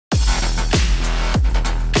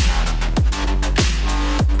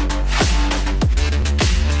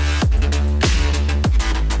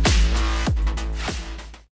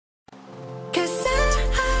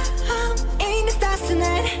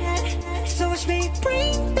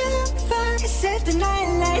if the night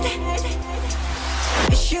late.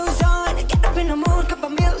 Shoes on, get up in the mood, cup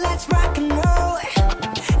of milk, let's rock and roll.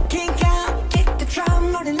 Kink out, kick the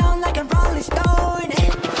drum, rolling on like a rolling stone.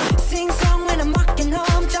 Sing song when I'm walking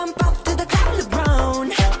home, jump up to the top of the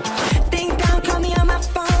brown. Ding dong, call me on my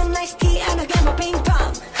phone, nice tea and I'll get my ping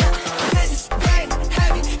pong. This is great,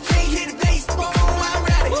 heavy, can't hear the bass, boom, I'm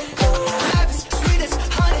ready. Life is sweet as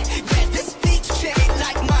honey, get this beat shake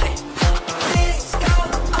like money. This go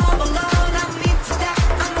all alone, I'm into that,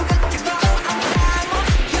 I'm good to go. I'm primal,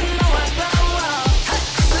 you know I glow. Hey,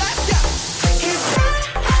 let's go.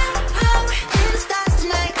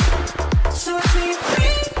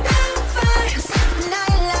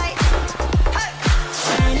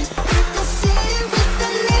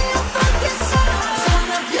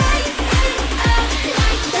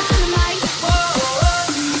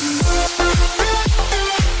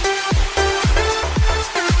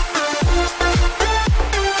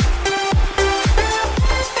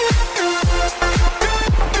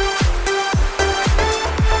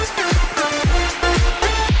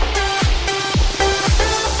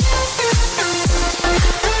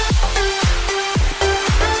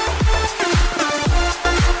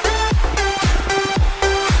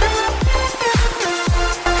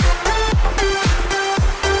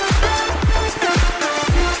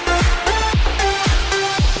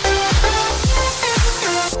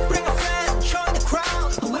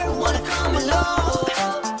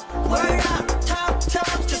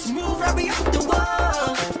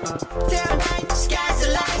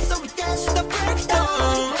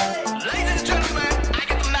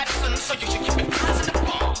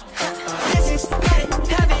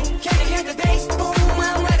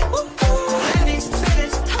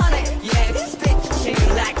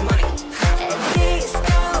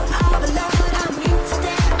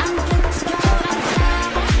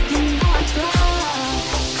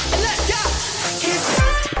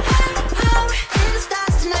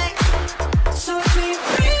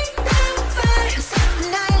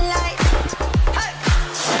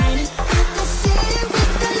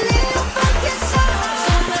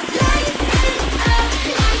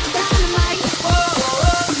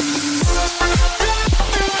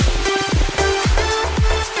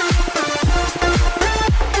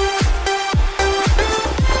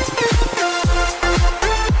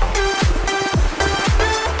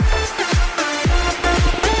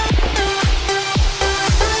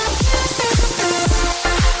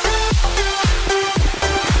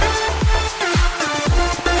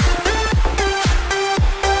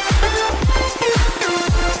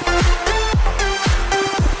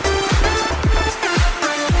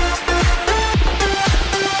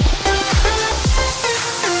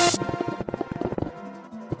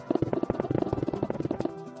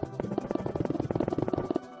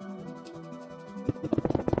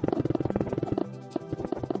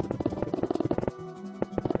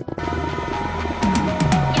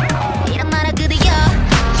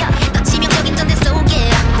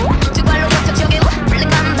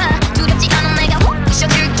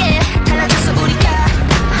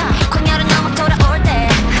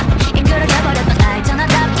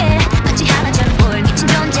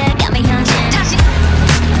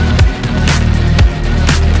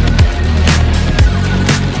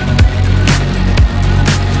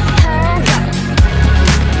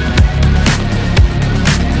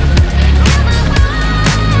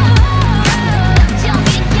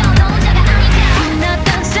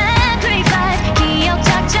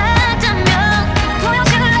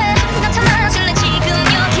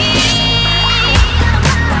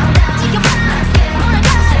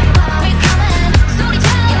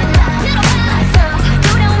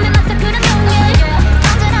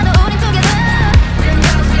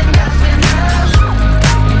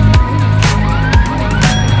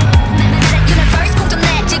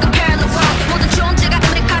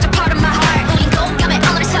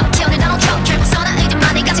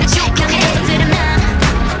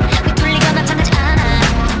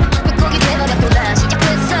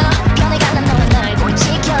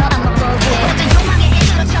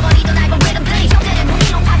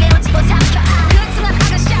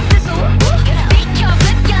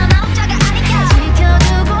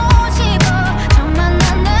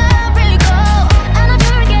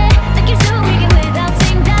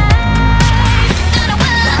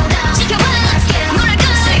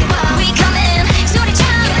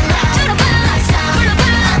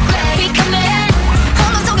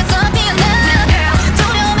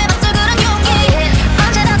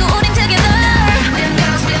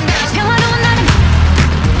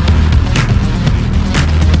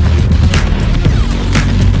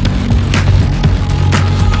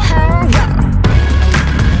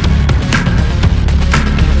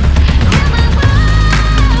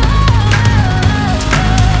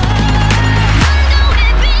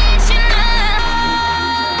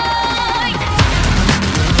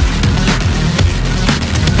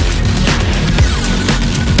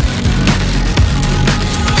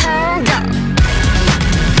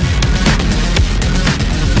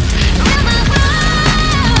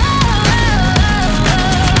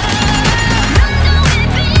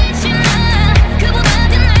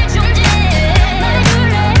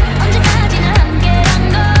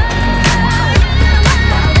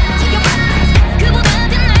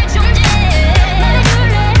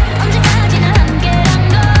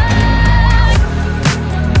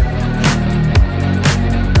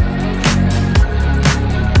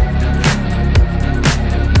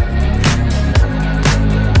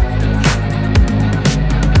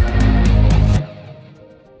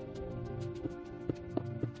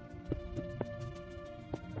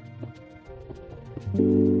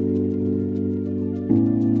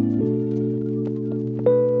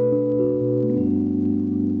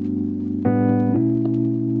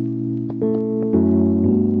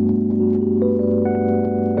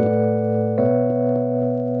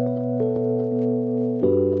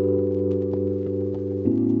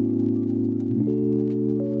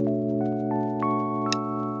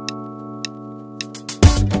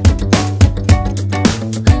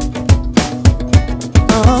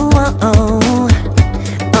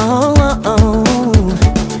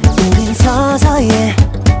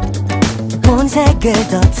 색을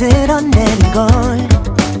더 드러내는 걸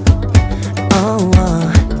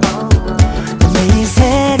매일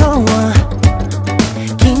새로워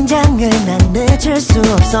긴장을 난 늦출 수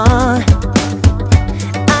없어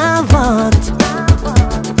I want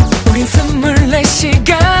우린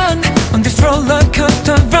 24시간 On this roller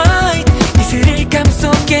coaster ride 이 스릴감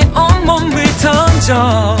속에 온몸을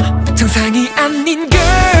던져 정상이 아닌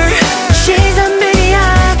girl She's a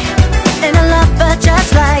maniac And I love her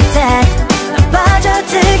just like that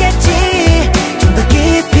빠져들겠지 좀 더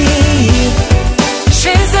깊이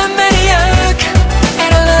She's a maniac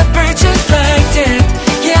And I love her just like that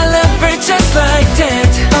Yeah I love her just like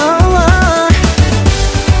that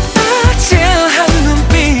아찔한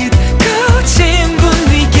눈빛 거친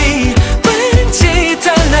분위기 왠지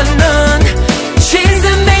달라 넌 She's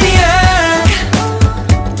a maniac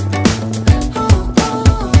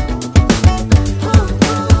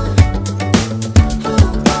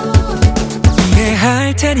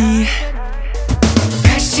이해할 테니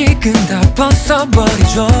다시금 다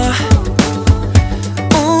벗어버려줘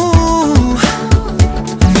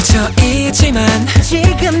미쳐있지만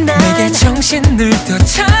지금 난 내게 정신을 더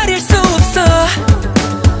차릴 수 없어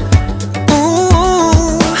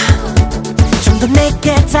좀 더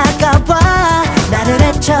내게 다가와 나를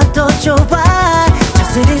해쳐도 좋아 저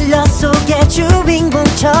스릴러 속의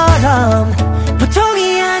주인공처럼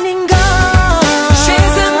보통이 아닌 걸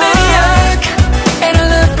She's a maniac And I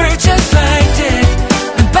love her just like that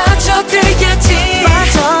난 빠져들겠지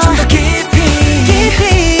좀 더 깊이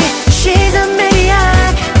She's a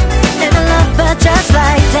maniac And I love her just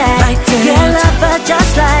like that Yeah I love her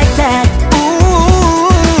just like that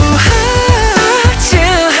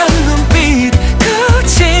아찔한 눈빛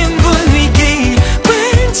거친 분위기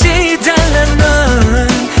왠지 달라 넌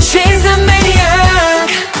She's a maniac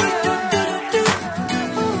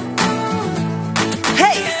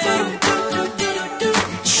Hey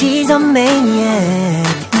She's a maniac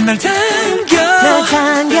날 당겨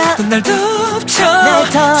또 날 덮쳐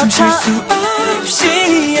숨 쉴 수 없이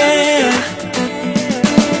yeah.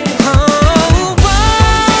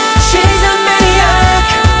 She's a maniac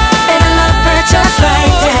And I love her just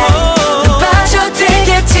like that 난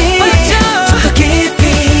빠져들겠지 좀 더 깊이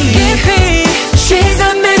She's a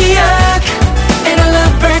maniac And I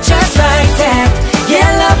love her just like that Yeah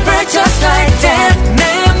I love her just like that 내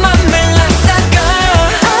맘을 앗아가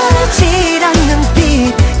아찔한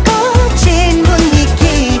눈빛 거친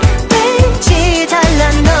분위기 왠지 달라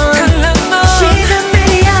넌 She's a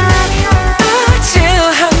maniac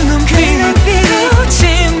아찔한 눈빛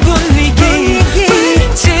거친 분위기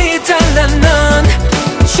왠지 달라 넌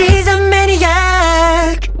She's a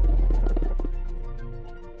maniac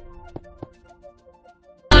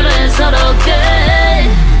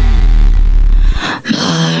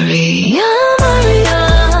Maria, Maria,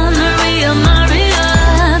 Maria,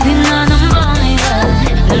 Maria 빛나는 밤이야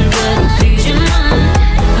늘 괴롭히지만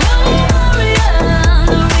Maria,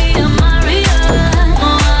 Maria, Maria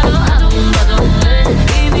뭐하러 아동바도 돼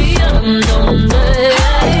이미 여름도 돼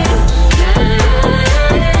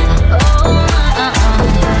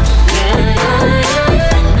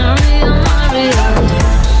Maria, Maria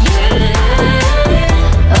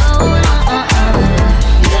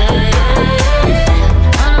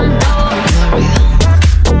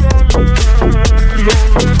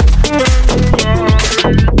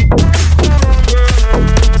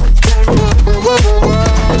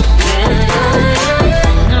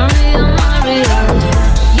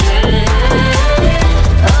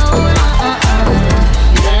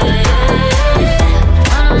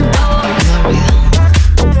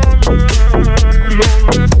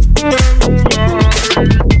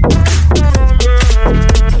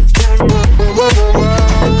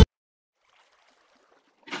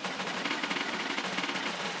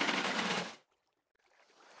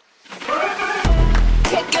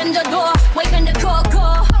견뎌도 waving the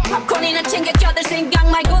coco 팝콘이나 챙겨 껴들 생각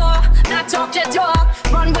말고 나 talk that talk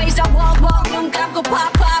runways I walk walk 눈 감고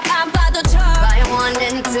pop pop 안 봐도 쳐 by one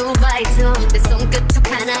and two by two 내 손끝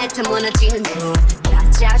툭 하나에 다 무너지는 중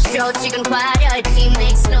가짜 쇼 지금 화려했지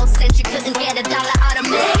makes no sense you couldn't get a dollar out of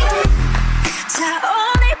me 자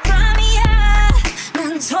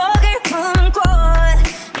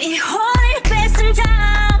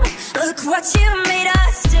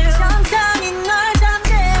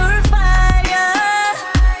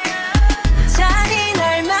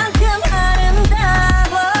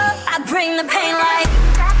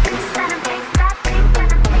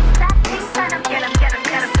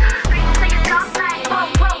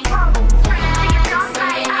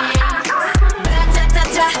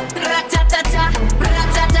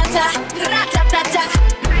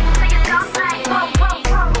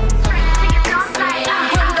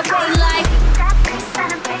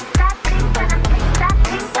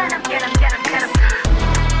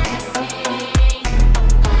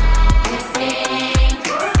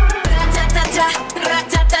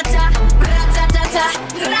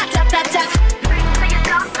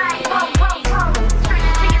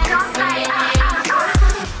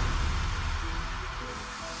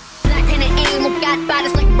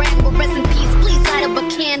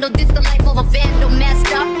this the life of a vandal,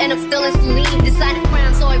 messed up, and I'm still in saline. Decided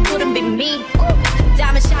crime, so it wouldn't be me.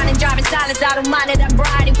 Diamond shining, driving silence, I don't mind it. I'm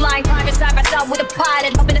riding, flying private side by side with a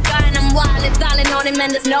pilot. Up in the sky and I'm wild, it's silent on him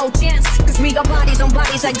and there's no chance. Cause we got bodies on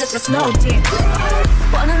bodies like this is no dance.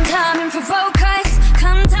 When I'm coming provoke us,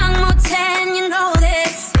 감당 못해 and you know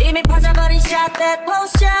this. 이미 빠져버린 shot that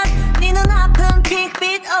potion. 네 눈앞은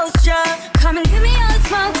빅빛 ocean. Come and give me all the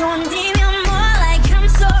smoke, don't need me more like I'm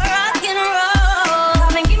so rock and roll.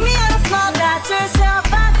 Come and give me all the smoke, that's yourself,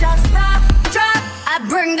 I just stop, drop. I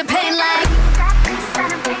bring the pain like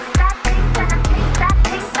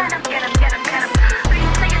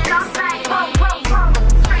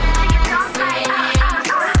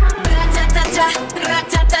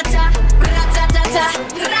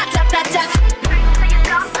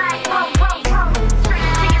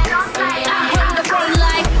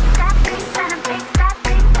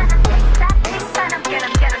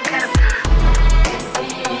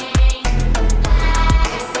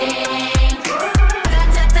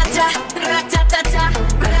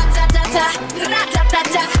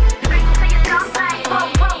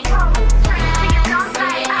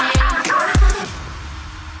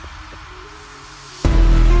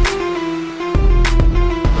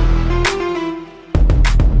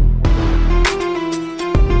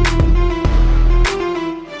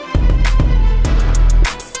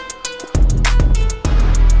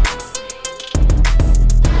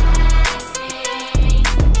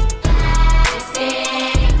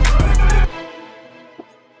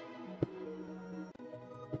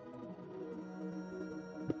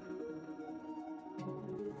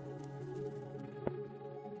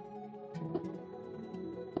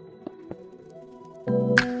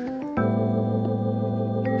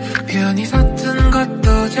편히 섰던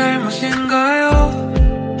것도 잘못인가요?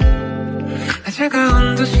 나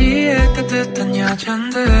차가운 도시의 따뜻한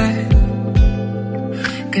여잔데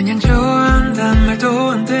그냥 좋아한단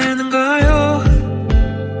말도 안 되는가요?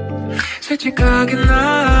 솔직하게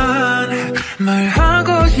난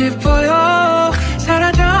말하고 싶어요.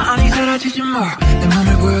 사라져 아니 사라지지 마. 내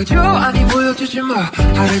맘을 보여줘 아니 보여주지 마.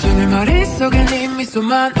 하루 종일 머릿속에 네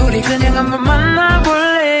미소만. 우리 그냥 한번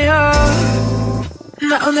만나볼래요.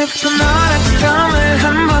 나 오늘부터 너랑 잠을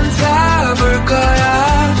한번 자볼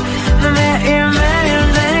거야. 너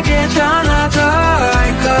매일매일 내게 전화도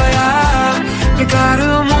할 거야.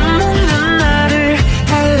 밀가루 못 먹는 나를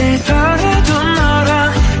달래서라도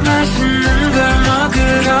너랑 맛있는 걸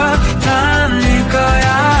먹으러 다닐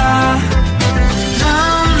거야.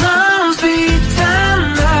 너무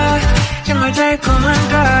sweet한 날 정말 달콤한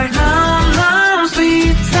걸. 너무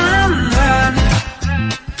sweet한 날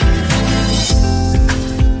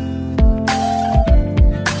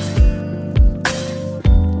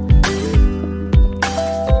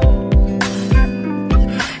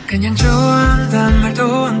그냥 좋아한단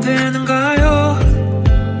말도 안 되는가요?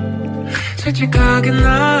 솔직하게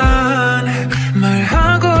난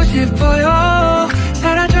말하고 싶어요.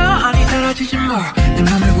 사라져 아니 사라지지 마. 내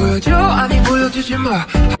맘을 보여줘 아니 보여주지 마.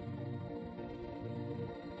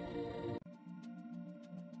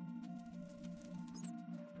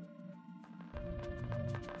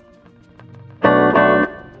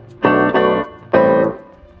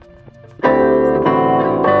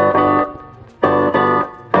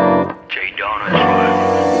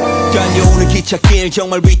 달려오는 기찻길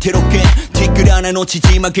정말 위태롭게 뒷글 하나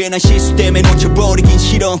놓치지마. 괜한 실수 때문에 놓쳐버리긴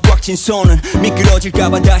싫어. 꽉 쥔 손은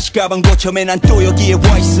미끄러질까봐 다시 가방 고쳐매. 난 또 여기에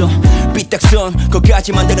와있어. 삐딱선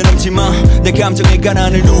거기까지만 내려놓지마. 내 감정의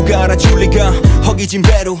가난을 누가 알아줄 리가. 허기진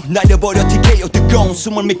배로 날려버려 TKO. 뜨거운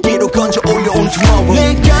숨을 미끼로 건져 올려온 tomorrow.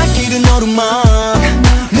 내 갈 길은 오르막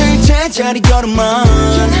늘 제자리 걸음만.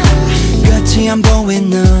 끝이 안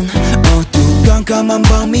보이는 어두컴컴한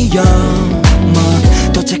밤이야.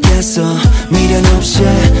 도착했어 미련 없이.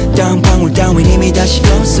 땀 방울 따윈 이미 다시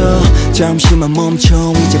없어. 잠시만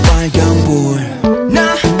멈춰 이제 빨간불.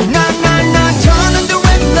 나 turn on the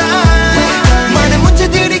red light. 많은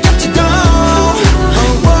문제들이 겹쳐도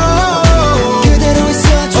그대로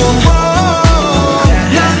있어줘.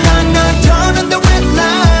 나 turn on the red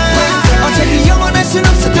light. 어차피 영원할 순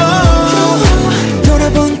없어도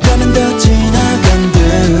돌아본 거면 더 지나간 듯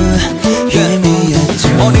희미했죠.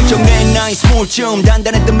 어릴 적 내 나이 스물쯤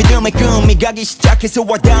단단했던 믿음의 금이 가기 시작해서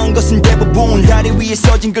와닿은 것은 대부분 다리 위에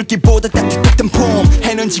써진 글귀보다 따뜻했던 품.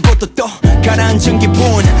 해는 지고 또 가라앉은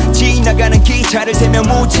기분. 지나가는 기차를 세며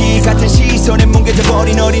무지 같은 시선에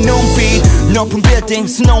뭉개져버린 어린 눈빛. 높은 빌딩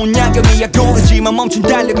스노운 야경이야 고르지만 멈춘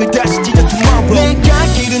달력을 다시 찢어 tomorrow. 내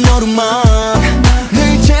갈 길은 오르막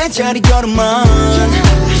늘 제자리 걸음만.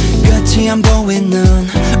 끝이 안 보이는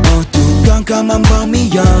어두컴컴한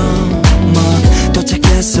밤이야.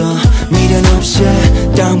 도착했어 미련 없이.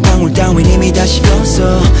 땀 방울 따윈 이미 다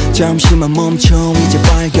식었어. 잠시만 멈춰 이제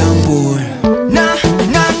빨간불. 나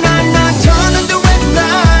turn the red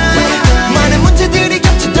light. 많은 문제들이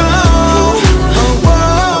겹쳐도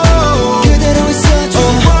그대로 있어줘.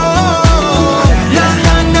 나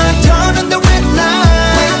turn the red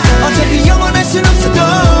light. 어차피 영원할 순 없어도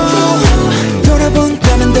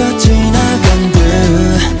돌아본다면 더 지나간 듯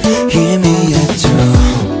희미해져.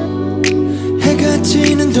 해가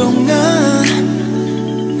지는 동안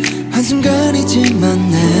한순간이지만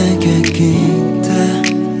내게 기대.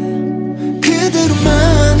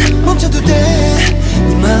 그대로만 멈춰도 돼.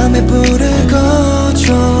 네 맘에 불을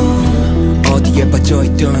꺼줘. 어디에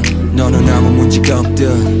빠져있든 너는 아무 문제가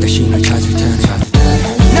없든 다시 널 찾을 테니